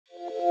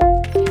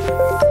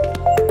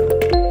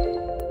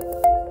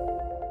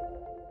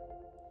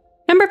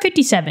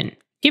57.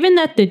 Given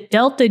that the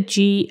delta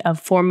G of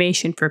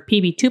formation for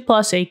Pb2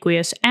 plus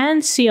aqueous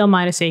and Cl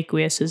minus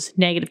aqueous is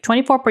negative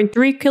 24.3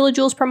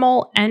 kilojoules per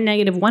mole and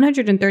negative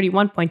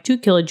 131.2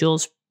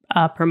 kilojoules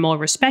per mole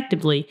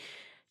respectively,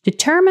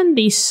 determine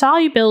the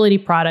solubility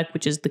product,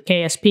 which is the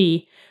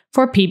KSP,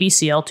 for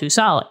PbCl2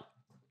 solid.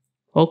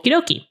 Okie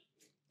dokie.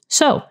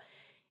 So,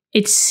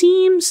 it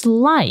seems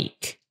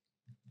like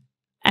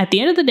at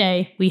the end of the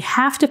day, we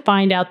have to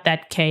find out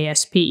that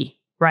KSP,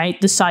 right?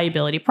 The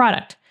solubility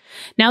product.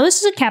 Now, this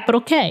is a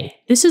capital K.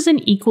 This is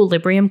an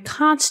equilibrium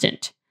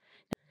constant.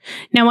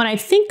 Now, when I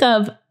think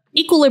of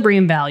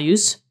equilibrium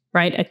values,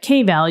 right, a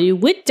K value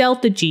with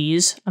delta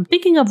G's, I'm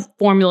thinking of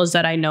formulas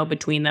that I know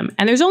between them.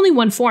 And there's only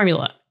one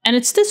formula, and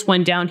it's this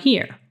one down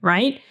here,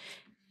 right?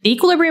 The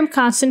equilibrium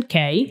constant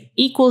K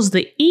equals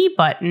the E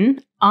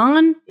button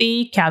on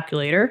the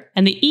calculator,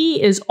 and the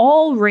E is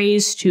all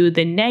raised to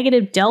the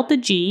negative delta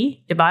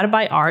G divided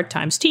by R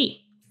times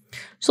T.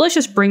 So let's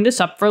just bring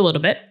this up for a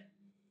little bit.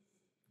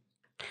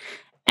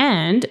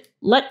 And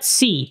let's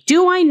see,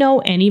 do I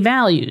know any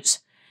values?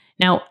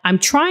 Now, I'm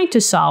trying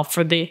to solve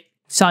for the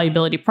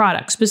solubility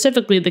product,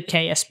 specifically the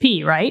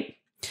KSP, right?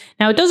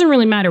 Now, it doesn't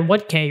really matter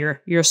what K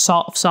you're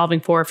solving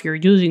for if you're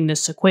using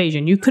this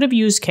equation. You could have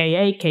used Ka,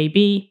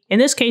 Kb. In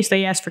this case,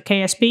 they asked for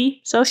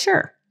KSP, so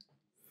sure.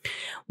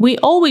 We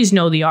always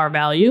know the R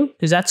value,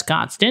 because that's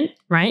constant,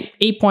 right?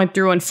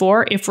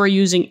 8.314 if we're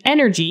using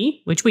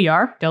energy, which we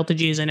are. Delta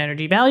G is an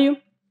energy value.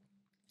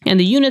 And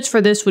the units for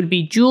this would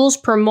be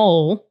joules per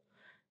mole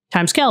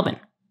times Kelvin.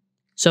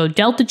 So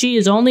delta G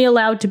is only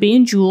allowed to be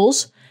in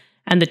joules,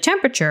 and the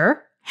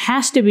temperature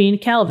has to be in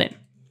Kelvin.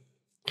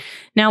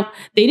 Now,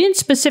 they didn't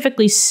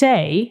specifically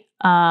say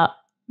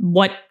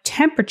what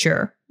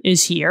temperature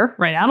is here,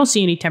 right? I don't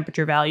see any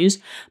temperature values,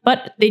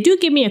 but they do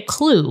give me a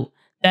clue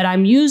that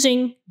I'm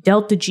using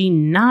delta G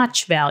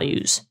notch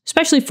values,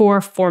 especially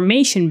for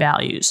formation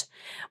values.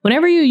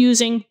 Whenever you're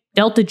using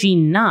delta G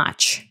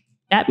notch,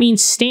 that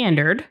means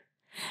standard,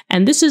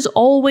 and this is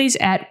always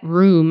at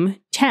room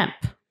temp.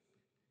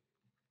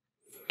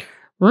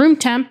 Room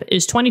temp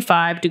is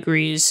 25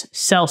 degrees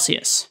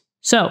Celsius.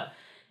 So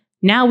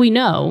now we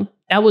know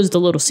that was the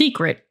little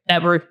secret,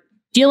 that we're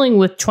dealing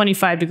with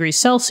 25 degrees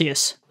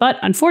Celsius. But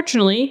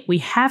unfortunately, we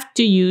have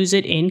to use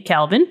it in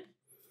Kelvin.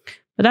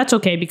 But that's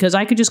okay, because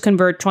I could just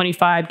convert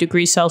 25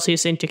 degrees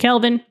Celsius into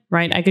Kelvin,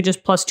 right? I could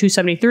just plus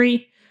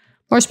 273,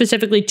 more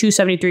specifically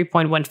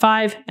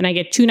 273.15, and I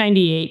get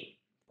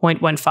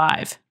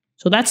 298.15.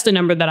 So that's the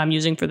number that I'm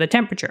using for the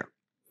temperature.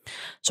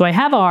 So I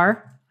have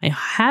R, I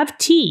have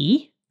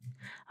T,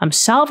 I'm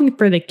solving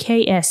for the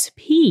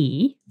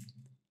KSP,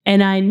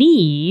 and I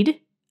need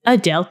a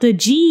delta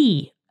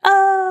G.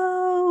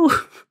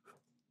 Oh!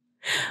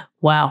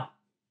 Wow.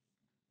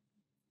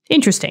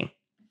 Interesting.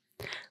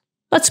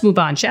 Let's move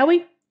on, shall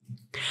we?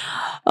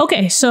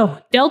 Okay,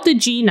 so delta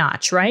G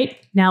notch, right?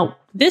 Now,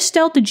 this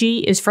delta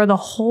G is for the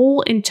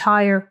whole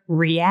entire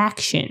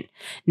reaction,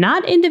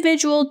 not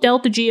individual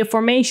delta G of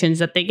formations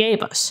that they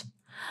gave us.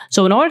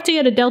 So in order to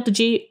get a delta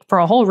G for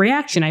a whole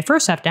reaction, I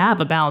first have to have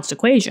a balanced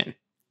equation.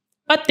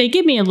 But they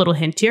give me a little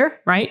hint here,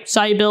 right?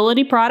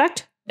 Solubility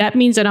product. That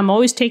means that I'm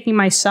always taking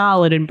my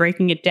solid and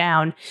breaking it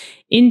down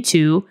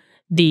into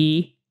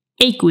the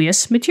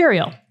aqueous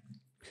material.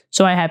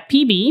 So I have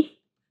Pb,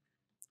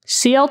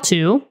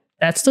 Cl2,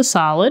 that's the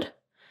solid,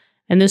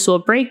 and this will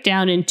break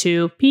down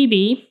into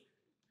Pb2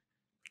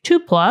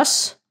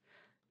 plus,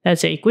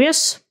 that's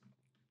aqueous,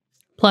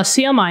 plus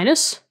Cl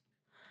minus.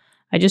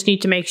 I just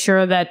need to make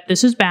sure that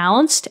this is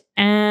balanced,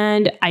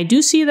 and I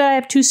do see that I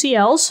have two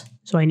Cls,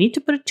 so I need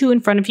to put a 2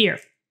 in front of here.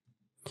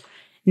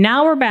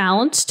 Now we're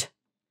balanced,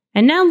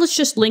 and now let's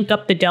just link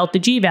up the delta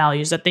G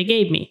values that they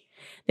gave me.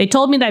 They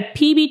told me that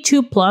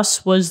Pb2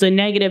 plus was the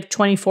negative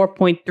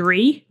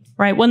 24.3,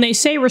 right? When they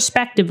say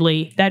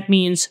respectively, that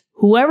means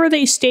whoever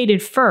they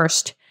stated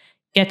first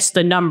gets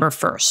the number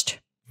first.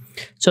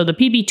 So the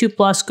Pb2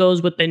 plus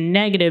goes with the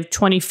negative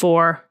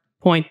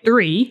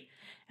 24.3,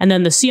 and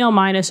then the Cl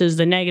minus is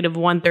the negative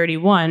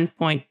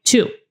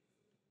 131.2.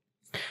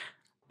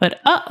 But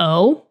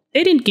uh-oh,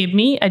 they didn't give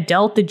me a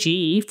delta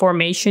G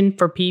formation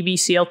for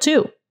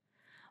PbCl2.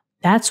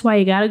 That's why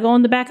you got to go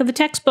in the back of the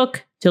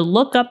textbook to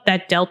look up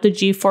that delta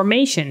G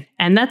formation.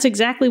 And that's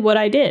exactly what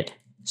I did.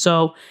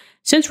 So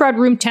since we're at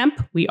room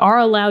temp, we are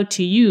allowed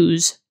to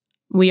use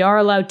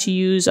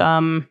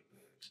the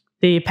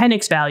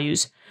appendix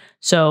values.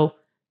 So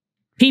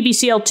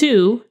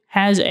PbCl2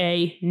 has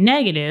a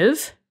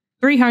negative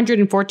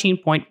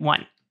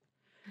 314.1.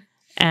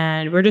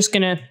 And we're just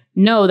going to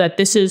know that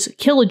this is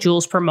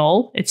kilojoules per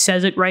mole. It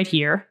says it right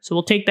here. So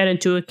we'll take that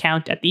into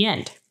account at the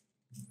end.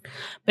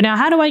 But now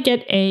how do I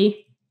get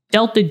a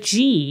delta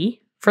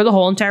G for the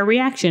whole entire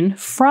reaction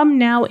from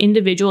now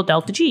individual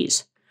delta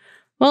Gs?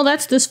 Well,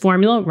 that's this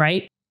formula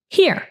right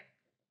here.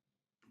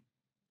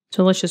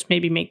 So let's just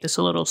maybe make this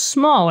a little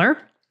smaller.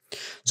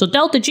 So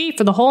delta G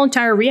for the whole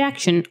entire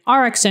reaction,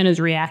 Rxn is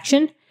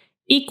reaction,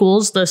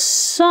 equals the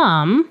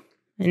sum,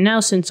 and now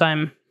since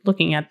I'm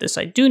looking at this,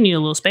 I do need a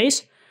little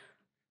space.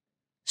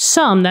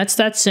 Sum, that's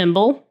that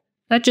symbol.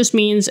 That just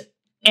means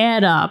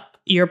add up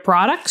your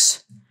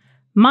products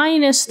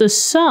minus the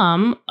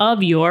sum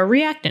of your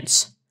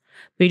reactants.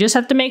 But you just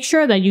have to make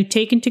sure that you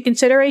take into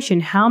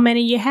consideration how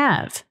many you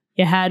have.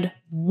 You had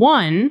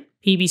 1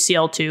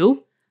 PbCl2,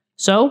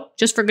 so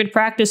just for good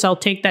practice, I'll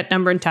take that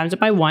number and times it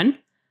by 1.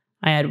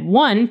 I had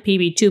 1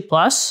 Pb2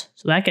 plus,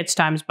 so that gets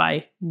times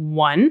by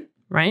 1,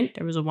 right?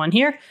 There was a 1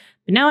 here.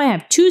 But now I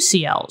have 2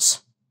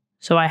 Cls,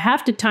 so I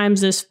have to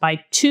times this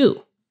by 2.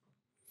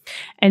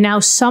 And now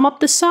sum up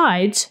the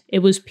sides, it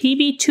was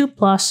Pb2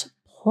 plus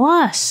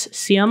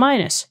Cl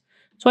minus.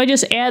 So I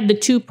just add the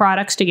 2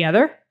 products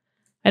together.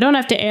 I don't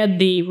have to add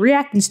the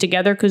reactants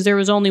together because there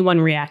was only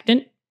 1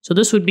 reactant. So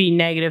this would be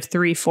negative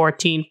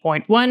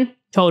 314.1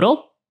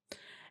 total.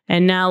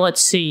 And now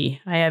let's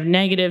see, I have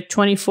negative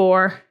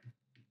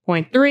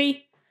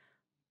 24.3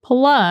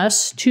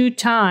 plus 2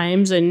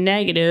 times a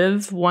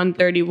negative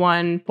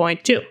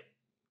 131.2.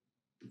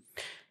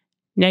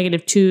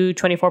 Negative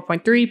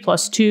 224.3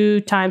 plus 2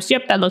 times,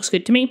 yep, that looks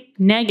good to me,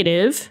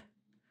 negative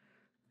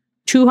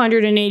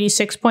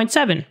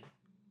 286.7.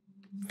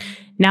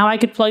 Now I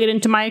could plug it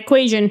into my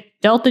equation.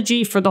 Delta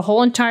G for the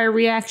whole entire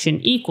reaction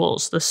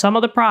equals the sum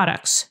of the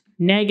products,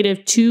 negative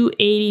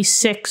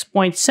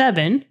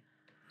 286.7,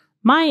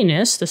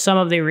 minus the sum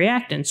of the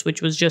reactants,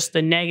 which was just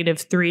the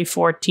negative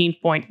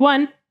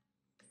 314.1.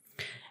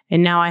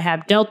 And now I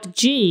have delta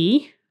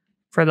G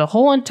for the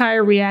whole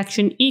entire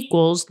reaction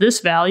equals this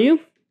value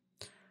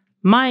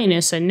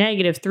minus a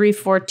negative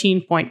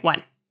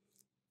 314.1.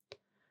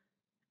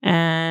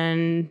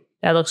 And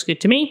that looks good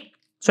to me.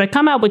 So I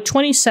come out with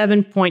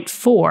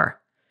 27.4.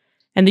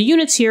 And the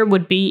units here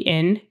would be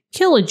in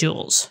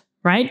kilojoules,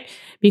 right?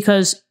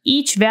 Because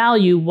each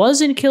value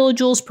was in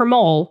kilojoules per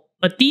mole,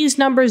 but these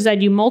numbers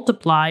that you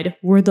multiplied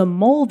were the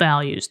mole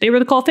values. They were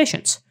the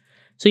coefficients.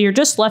 So you're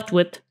just left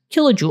with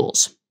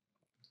kilojoules.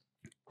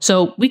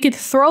 So we could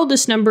throw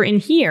this number in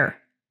here,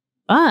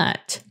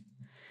 but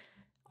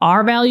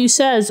our value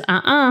says,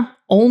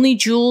 only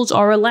joules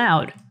are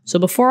allowed. So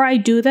before I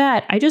do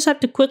that, I just have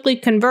to quickly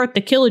convert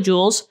the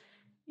kilojoules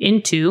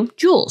into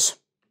joules.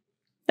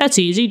 That's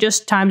easy,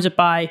 just times it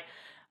by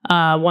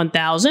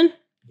 1,000.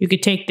 You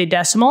could take the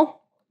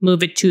decimal,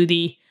 move it to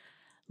the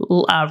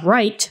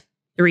right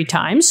 3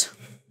 times.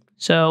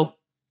 So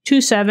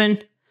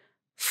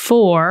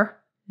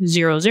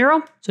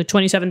 27400, so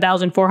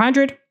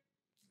 27,400.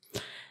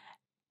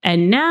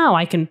 And now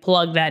I can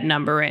plug that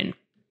number in.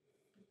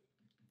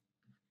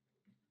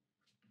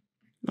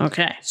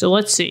 Okay, so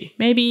let's see.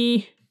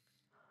 Maybe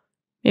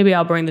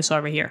I'll bring this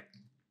over here.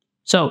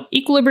 So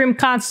equilibrium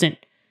constant,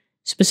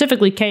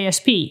 specifically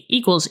KSP,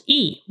 equals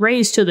E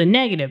raised to the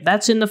negative.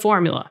 That's in the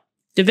formula.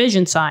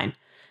 Division sign.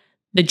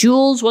 The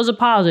joules was a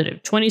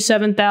positive,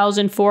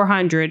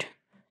 27,400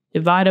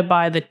 divided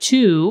by the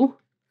 2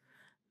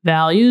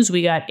 values.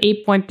 We got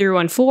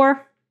 8.314.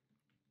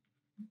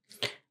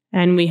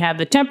 And we have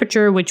the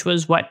temperature, which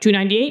was what,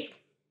 298?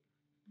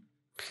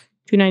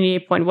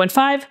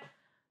 298.15.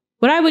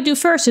 What I would do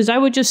first is I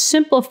would just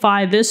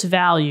simplify this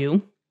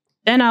value.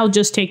 Then I'll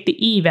just take the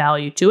E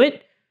value to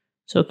it.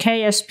 So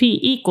KSP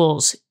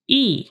equals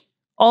E,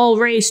 all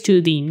raised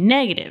to the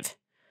negative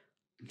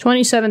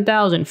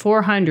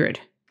 27,400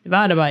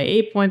 divided by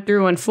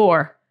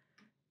 8.314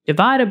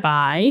 divided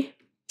by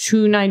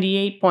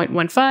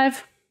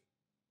 298.15.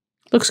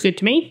 Looks good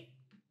to me.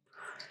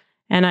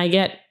 And I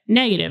get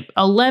negative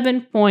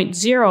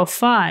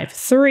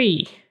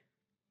 11.053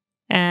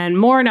 and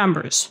more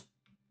numbers,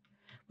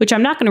 which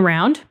I'm not going to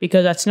round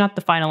because that's not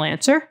the final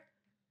answer.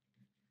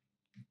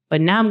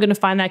 But now I'm going to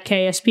find that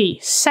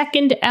KSP.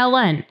 Second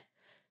ln.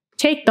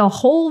 Take the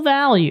whole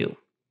value.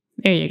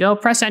 There you go.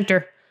 Press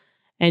enter.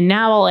 And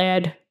now I'll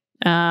add,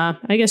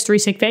 I guess, 3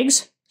 sig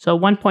figs. So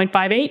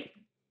 1.58.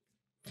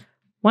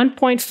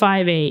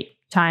 1.58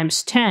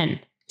 times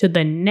 10 to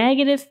the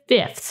negative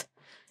 5th.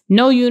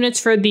 No units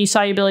for the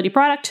solubility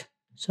product.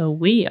 So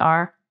we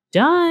are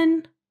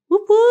done.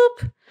 Whoop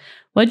whoop.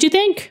 What'd you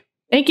think?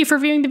 Thank you for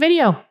viewing the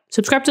video.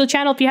 Subscribe to the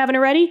channel if you haven't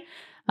already.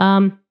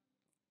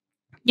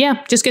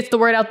 Yeah, just gets the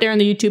word out there in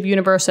the YouTube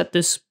universe that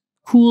this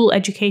cool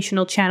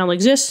educational channel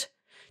exists.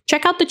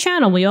 Check out the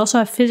channel. We also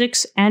have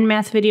physics and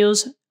math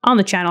videos on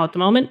the channel at the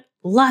moment.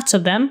 Lots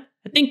of them.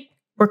 I think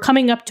we're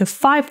coming up to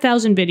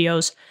 5,000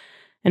 videos,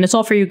 and it's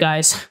all for you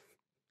guys.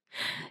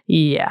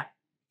 Yeah.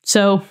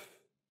 So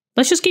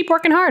let's just keep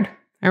working hard.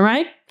 All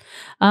right.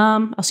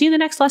 I'll see you in the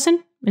next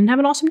lesson and have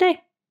an awesome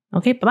day.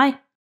 Okay. Bye-bye.